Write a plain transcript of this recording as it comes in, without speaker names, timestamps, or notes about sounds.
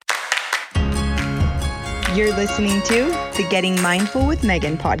You're listening to the Getting Mindful with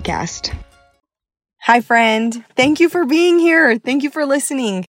Megan podcast. Hi, friend. Thank you for being here. Thank you for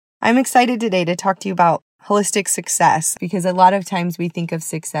listening. I'm excited today to talk to you about holistic success because a lot of times we think of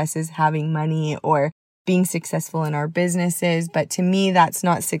success as having money or being successful in our businesses. But to me, that's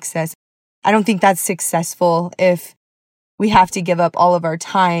not success. I don't think that's successful if we have to give up all of our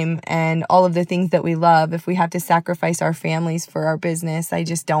time and all of the things that we love. If we have to sacrifice our families for our business, I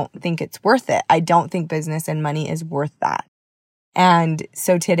just don't think it's worth it. I don't think business and money is worth that. And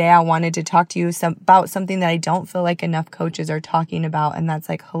so today I wanted to talk to you about something that I don't feel like enough coaches are talking about. And that's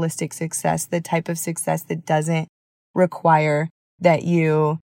like holistic success, the type of success that doesn't require that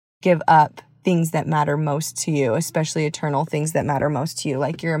you give up things that matter most to you, especially eternal things that matter most to you,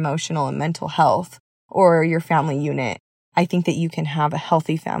 like your emotional and mental health or your family unit. I think that you can have a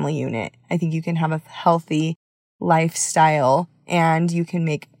healthy family unit. I think you can have a healthy lifestyle and you can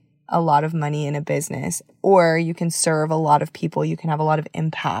make a lot of money in a business, or you can serve a lot of people. You can have a lot of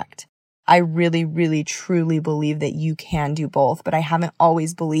impact. I really, really, truly believe that you can do both, but I haven't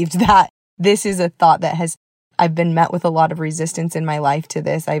always believed that. This is a thought that I've been met with a lot of resistance in my life to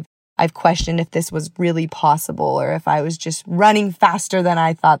this. I've questioned if this was really possible or if I was just running faster than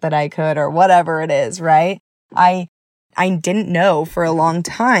I thought that I could or whatever it is, right? I didn't know for a long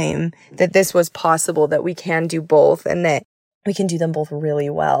time that this was possible, that we can do both and that we can do them both really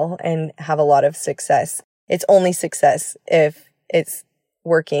well and have a lot of success. It's only success if it's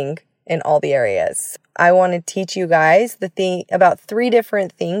working in all the areas. I want to teach you guys about 3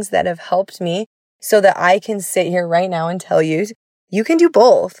 different things that have helped me so that I can sit here right now and tell you, you can do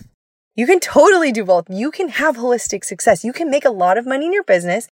both. You can totally do both. You can have holistic success. You can make a lot of money in your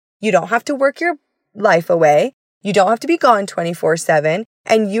business. You don't have to work your life away. You don't have to be gone 24/7,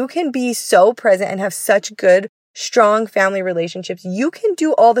 and you can be so present and have such good, strong family relationships. You can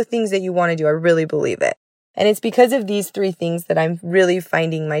do all the things that you want to do. I really believe it. And it's because of these 3 things that I'm really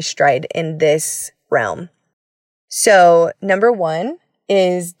finding my stride in this realm. So, number 1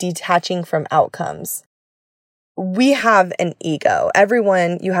 is detaching from outcomes. We have an ego.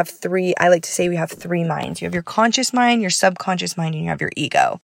 Everyone, you have 3, I like to say we have 3 minds. You have your conscious mind, your subconscious mind, and you have your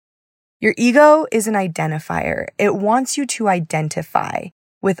ego. Your ego is an identifier. It wants you to identify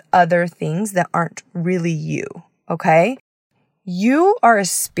with other things that aren't really you, okay? You are a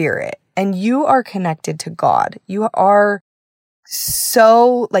spirit and you are connected to God. You are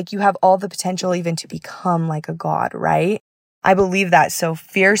so, you have all the potential even to become like a God, right? I believe that so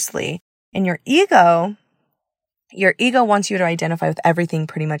fiercely. And your ego wants you to identify with everything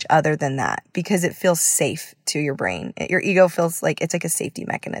pretty much other than that because it feels safe to your brain. Your ego feels like it's like a safety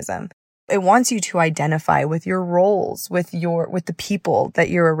mechanism. It wants you to identify with your roles, with the people that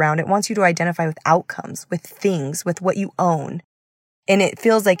you're around. It wants you to identify with outcomes, with things, with what you own. And it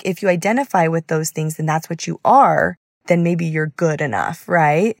feels like if you identify with those things, then that's what you are, then maybe you're good enough,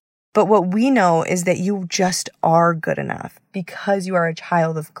 right? But what we know is that you just are good enough because you are a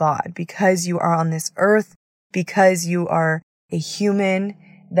child of God, because you are on this earth, because you are a human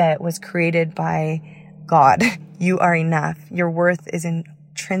that was created by God. You are enough. Your worth is intrinsic,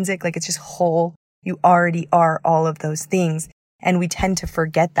 it's just whole. You already are all of those things. And we tend to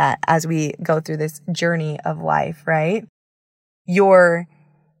forget that as we go through this journey of life, right? Your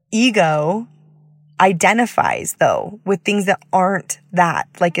ego identifies though with things that aren't that.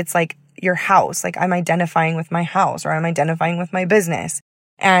 It's like your house. I'm identifying with my house or I'm identifying with my business.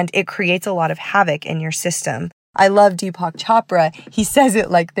 And it creates a lot of havoc in your system. I love Deepak Chopra. He says it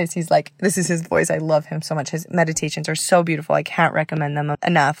like this. He's like, this is his voice. I love him so much. His meditations are so beautiful. I can't recommend them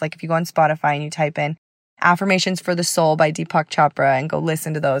enough. If you go on Spotify and you type in Affirmations for the Soul by Deepak Chopra and go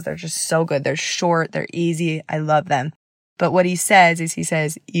listen to those, they're just so good. They're short. They're easy. I love them. But what he says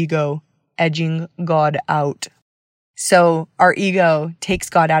is ego edging God out. So our ego takes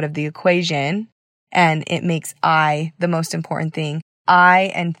God out of the equation and it makes I the most important thing.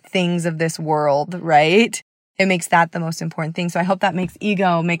 I and things of this world, right? It makes that the most important thing. So I hope that makes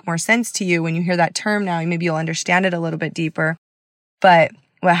ego make more sense to you when you hear that term now. Maybe you'll understand it a little bit deeper. But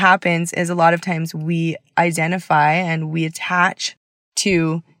what happens is a lot of times we identify and we attach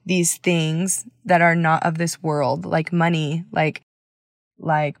to these things that are not of this world, like money, like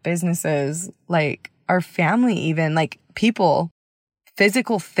businesses, like our family even, like people,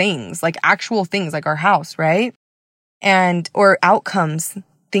 physical things, like actual things, like our house, right? Or outcomes,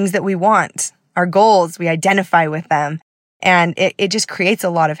 things that we want. Our goals, we identify with them, and it just creates a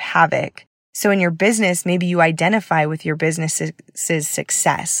lot of havoc. So in your business, maybe you identify with your business's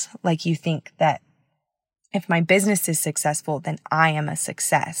success. You think that if my business is successful, then I am a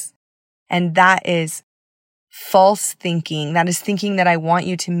success. And that is false thinking. That is thinking that I want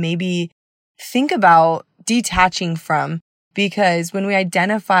you to maybe think about detaching from, because when we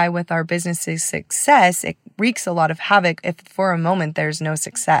identify with our business's success, it wreaks a lot of havoc if for a moment there's no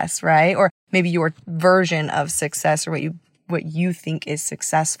success, right? Or maybe your version of success or what you think is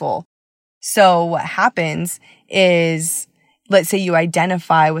successful. So what happens is, let's say you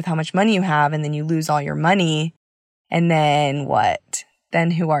identify with how much money you have and then you lose all your money. And then what?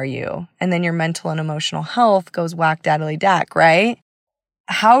 Then who are you? And then your mental and emotional health goes whack-daddly-dack, right?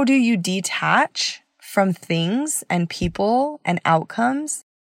 How do you detach from things and people and outcomes?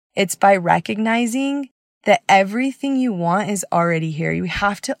 It's by recognizing that everything you want is already here. You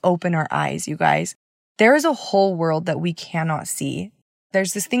have to open our eyes, you guys. There is a whole world that we cannot see.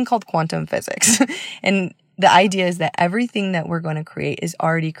 There's this thing called quantum physics. And the idea is that everything that we're going to create is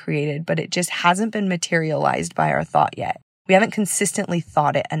already created, but it just hasn't been materialized by our thought yet. We haven't consistently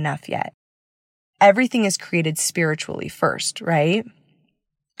thought it enough yet. Everything is created spiritually first, right?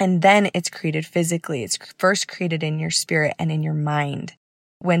 And then it's created physically. It's first created in your spirit and in your mind.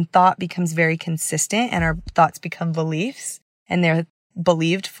 When thought becomes very consistent and our thoughts become beliefs and they're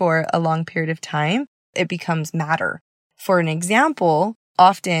believed for a long period of time, it becomes matter. For an example,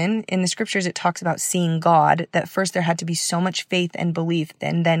 often in the scriptures, it talks about seeing God, that first there had to be so much faith and belief,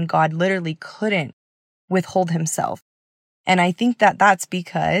 and then God literally couldn't withhold himself. And I think that that's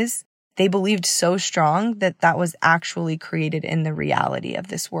because they believed so strong that that was actually created in the reality of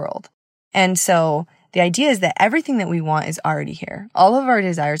this world. And so the idea is that everything that we want is already here. All of our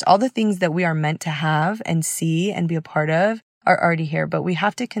desires, all the things that we are meant to have and see and be a part of are already here. But we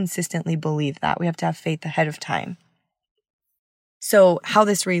have to consistently believe that. We have to have faith ahead of time. So how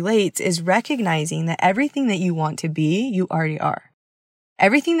this relates is recognizing that everything that you want to be, you already are.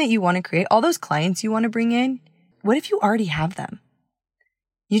 Everything that you want to create, all those clients you want to bring in, what if you already have them?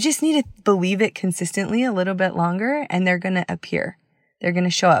 You just need to believe it consistently a little bit longer and they're going to appear. They're going to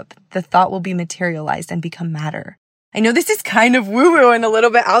show up. The thought will be materialized and become matter. I know this is kind of woo-woo and a little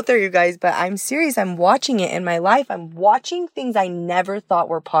bit out there, you guys, but I'm serious. I'm watching it in my life. I'm watching things I never thought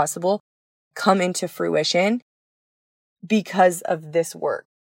were possible come into fruition because of this work.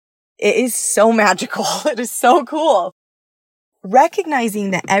 It is so magical. It is so cool.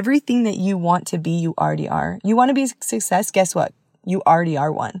 Recognizing that everything that you want to be, you already are. You want to be a success? Guess what? You already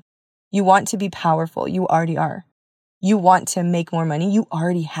are one. You want to be powerful? You already are. You want to make more money? You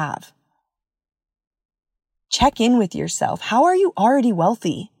already have. Check in with yourself. How are you already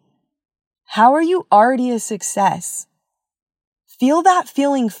wealthy? How are you already a success? Feel that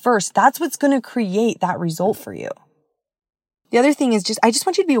feeling first. That's what's going to create that result for you. The other thing is I just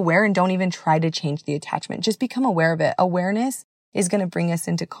want you to be aware and don't even try to change the attachment. Just become aware of it. Awareness is going to bring us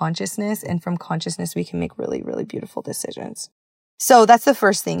into consciousness, and from consciousness, we can make really, really beautiful decisions. So that's the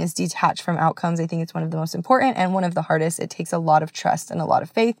first thing, is detach from outcomes. I think it's one of the most important and one of the hardest. It takes a lot of trust and a lot of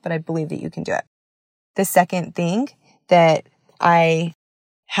faith, but I believe that you can do it. The second thing that I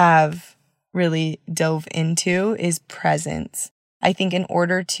have really dove into is presence. I think in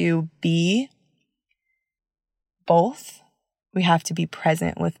order to be both, we have to be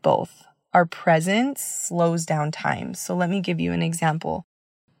present with both. Our presence slows down time. So let me give you an example.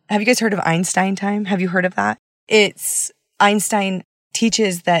 Have you guys heard of Einstein time? Have you heard of that? Einstein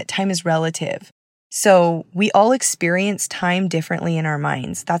teaches that time is relative. So we all experience time differently in our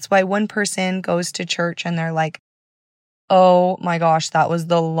minds. That's why one person goes to church and they're like, oh my gosh, that was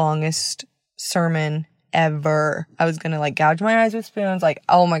the longest sermon ever. I was going to gouge my eyes with spoons.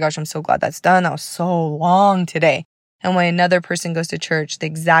 Oh my gosh, I'm so glad that's done. That was so long today. And when another person goes to church the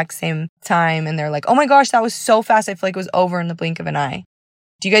exact same time and they're like, oh my gosh, that was so fast. I feel like it was over in the blink of an eye.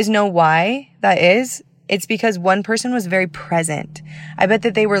 Do you guys know why that is? It's because one person was very present. I bet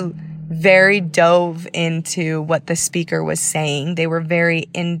that they were very dove into what the speaker was saying. They were very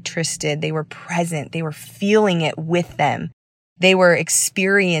interested. They were present. They were feeling it with them. They were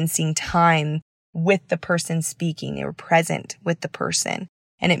experiencing time with the person speaking. They were present with the person.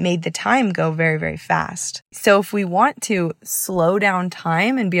 And it made the time go very, very fast. So if we want to slow down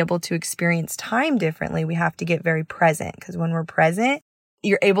time and be able to experience time differently, we have to get very present. Because when we're present,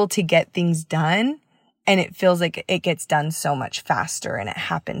 you're able to get things done. And it feels like it gets done so much faster and it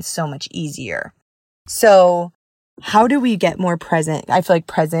happens so much easier. So how do we get more present? I feel like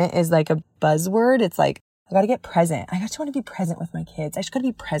present is like a buzzword. It's like, I got to get present. I just want to be present with my kids. I just got to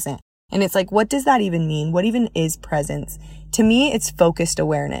be present. And it's like, what does that even mean? What even is presence? To me, it's focused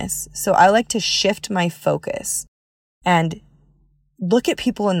awareness. So I like to shift my focus and look at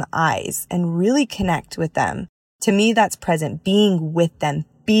people in the eyes and really connect with them. To me, that's present, being with them,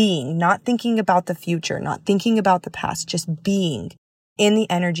 being, not thinking about the future, not thinking about the past, just being in the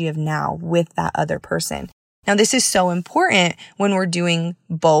energy of now with that other person. Now, this is so important when we're doing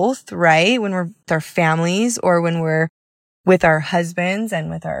both, right? When we're with our families or when we're with our husbands and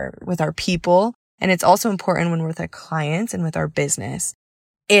with our people. And it's also important when we're with our clients and with our business.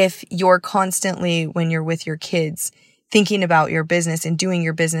 If you're constantly, when you're with your kids, thinking about your business and doing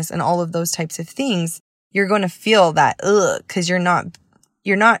your business and all of those types of things, you're going to feel that, because you're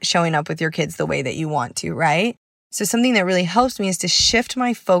not showing up with your kids the way that you want to, right? So something that really helps me is to shift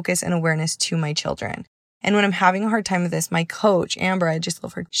my focus and awareness to my children. And when I'm having a hard time with this, my coach, Amber, I just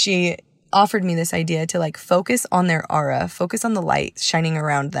love her. She offered me this idea to like focus on their aura, focus on the light shining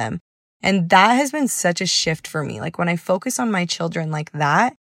around them. And that has been such a shift for me. Like when I focus on my children like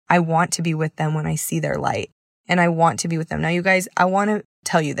that, I want to be with them when I see their light and I want to be with them. Now, you guys, I want to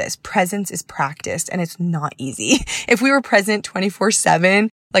tell you this, presence is practiced and it's not easy. If we were present 24/7,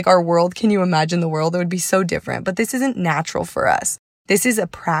 like our world, can you imagine the world? It would be so different, but this isn't natural for us. This is a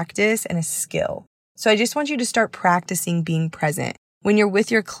practice and a skill. So I just want you to start practicing being present when you're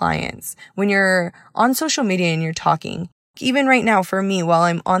with your clients, when you're on social media and you're talking. Even right now for me, while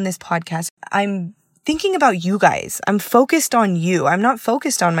I'm on this podcast, I'm thinking about you guys. I'm focused on you. I'm not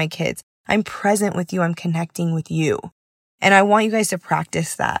focused on my kids. I'm present with you. I'm connecting with you. And I want you guys to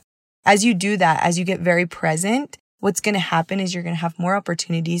practice that. As you do that, as you get very present, what's going to happen is you're going to have more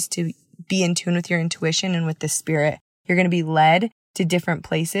opportunities to be in tune with your intuition and with the spirit. You're going to be led to different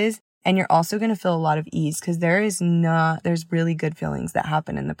places. And you're also going to feel a lot of ease because there's really good feelings that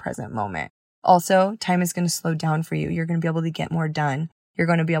happen in the present moment. Also, time is going to slow down for you. You're going to be able to get more done. You're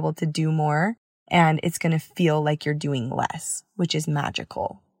going to be able to do more, and it's going to feel like you're doing less, which is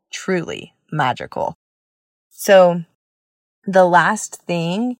magical, truly magical. So the last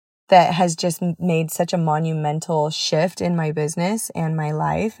thing that has just made such a monumental shift in my business and my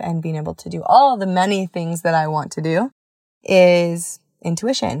life and being able to do all the many things that I want to do is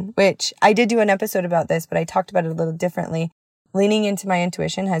intuition, which I did do an episode about this, but I talked about it a little differently. Leaning into my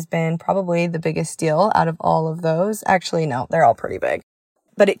intuition has been probably the biggest deal out of all of those. Actually, no, they're all pretty big.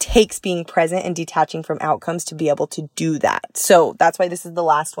 But it takes being present and detaching from outcomes to be able to do that. So that's why this is the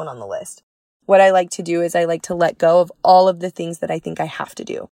last one on the list. What I like to do is I like to let go of all of the things that I think I have to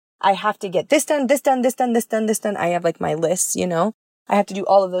do. I have to get this done, this done, this done, this done, this done. I have like my lists, I have to do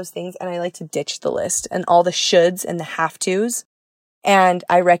all of those things, and I like to ditch the list and all the shoulds and the have-tos. And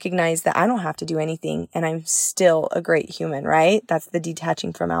I recognize that I don't have to do anything and I'm still a great human, right? That's the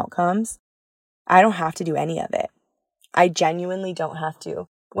detaching from outcomes. I don't have to do any of it. I genuinely don't have to.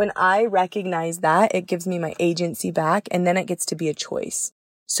 When I recognize that, it gives me my agency back, and then it gets to be a choice.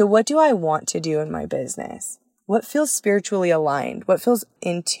 So what do I want to do in my business? What feels spiritually aligned? What feels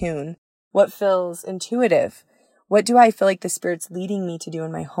in tune? What feels intuitive? What do I feel like the Spirit's leading me to do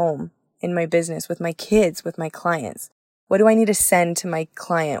in my home, in my business, with my kids, with my clients? What do I need to send to my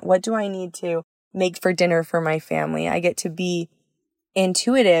client? What do I need to make for dinner for my family? I get to be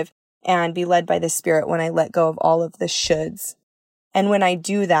intuitive and be led by the Spirit when I let go of all of the shoulds. And when I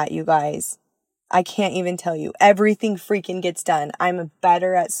do that, you guys, I can't even tell you, everything freaking gets done. I'm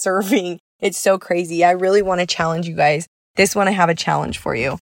better at serving. It's so crazy. I really want to challenge you guys. This one, I have a challenge for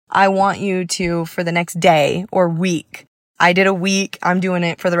you. I want you to, for the next day or week, I did a week. I'm doing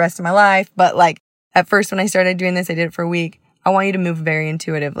it for the rest of my life, but at first, when I started doing this, I did it for a week. I want you to move very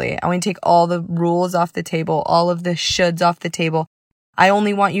intuitively. I want you to take all the rules off the table, all of the shoulds off the table. I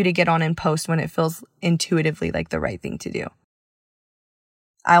only want you to get on and post when it feels intuitively like the right thing to do.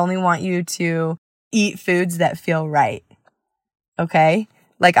 I only want you to eat foods that feel right. Okay?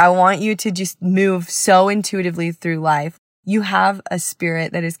 I want you to just move so intuitively through life. You have a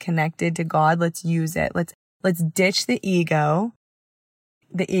spirit that is connected to God. Let's use it. Let's ditch the ego.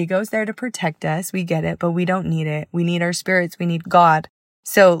 The ego's there to protect us. We get it, but we don't need it. We need our spirits. We need God.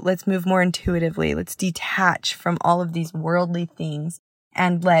 So let's move more intuitively. Let's detach from all of these worldly things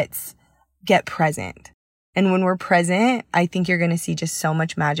and let's get present. And when we're present, I think you're going to see just so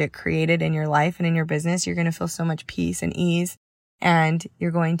much magic created in your life and in your business. You're going to feel so much peace and ease, and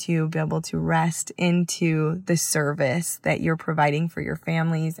you're going to be able to rest into the service that you're providing for your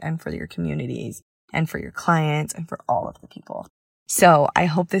families and for your communities and for your clients and for all of the people. So I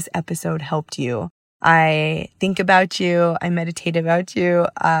hope this episode helped you. I think about you. I meditate about you.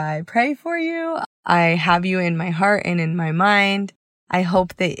 I pray for you. I have you in my heart and in my mind. I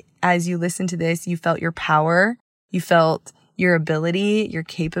hope that as you listen to this, you felt your power. You felt your ability, your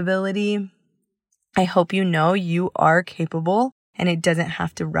capability. I hope you know you are capable and it doesn't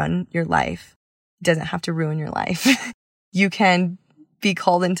have to run your life. It doesn't have to ruin your life. You can be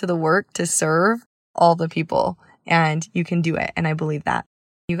called into the work to serve all the people. And you can do it. And I believe that.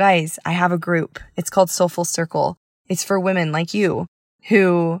 You guys, I have a group. It's called Soulful Circle. It's for women like you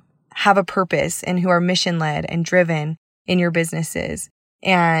who have a purpose and who are mission-led and driven in your businesses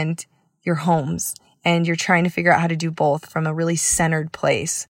and your homes, and you're trying to figure out how to do both from a really centered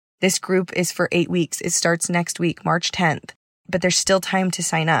place. This group is for 8 weeks. It starts next week, March 10th, but there's still time to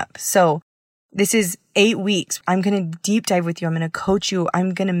sign up. So this is 8 weeks. I'm going to deep dive with you. I'm going to coach you.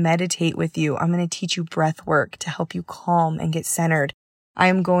 I'm going to meditate with you. I'm going to teach you breath work to help you calm and get centered.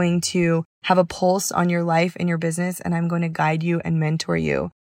 I'm going to have a pulse on your life and your business, and I'm going to guide you and mentor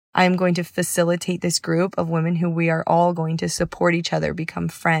you. I'm going to facilitate this group of women who we are all going to support each other, become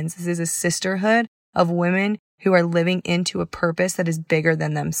friends. This is a sisterhood of women who are living into a purpose that is bigger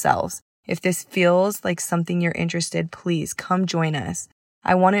than themselves. If this feels like something you're interested, please come join us.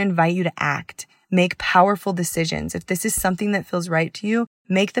 I want to invite you to act, make powerful decisions. If this is something that feels right to you,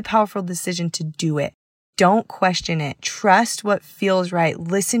 make the powerful decision to do it. Don't question it. Trust what feels right.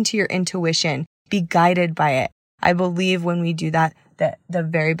 Listen to your intuition. Be guided by it. I believe when we do that, that the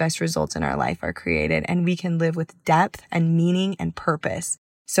very best results in our life are created and we can live with depth and meaning and purpose.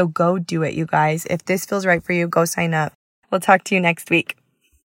 So go do it, you guys. If this feels right for you, go sign up. We'll talk to you next week.